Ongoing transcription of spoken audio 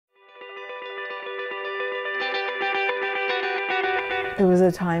It was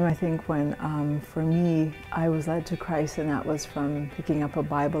a time, I think, when for me, I was led to Christ, and that was from picking up a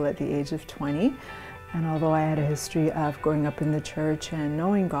Bible at the age of 20. And although I had a history of growing up in the church and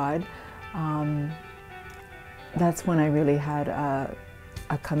knowing God, that's when I really had a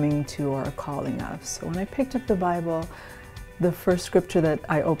coming to or a calling of. So when I picked up the Bible, the first scripture that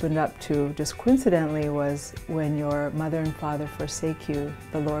I opened up to, just coincidentally, was, "When your mother and father forsake you,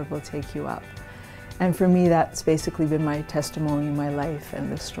 the Lord will take you up." And for me, that's basically been my testimony, my life,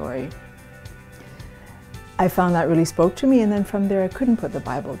 and the story. I found that really spoke to me, and then from there I couldn't put the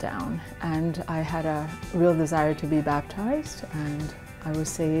Bible down. And I had a real desire to be baptized, and I was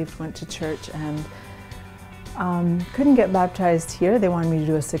saved, went to church, and couldn't get baptized here. They wanted me to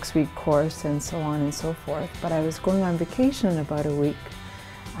do a 6-week course and so on and so forth. But I was going on vacation in about a week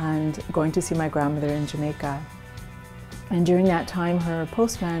and going to see my grandmother in Jamaica. And during that time, her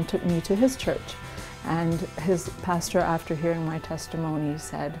postman took me to his church. And his pastor, after hearing my testimony,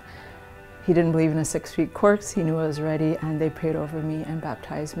 said he didn't believe in a 6-week course. He knew I was ready, and they prayed over me and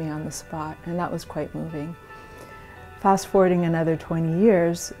baptized me on the spot. And that was quite moving. Fast forwarding another 20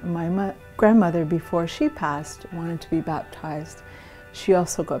 years, my grandmother, before she passed, wanted to be baptized. She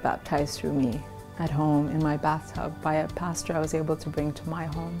also got baptized through me at home in my bathtub by a pastor I was able to bring to my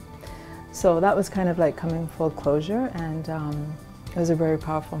home. So that was kind of like coming full closure, and it was a very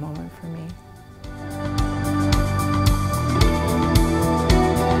powerful moment for me.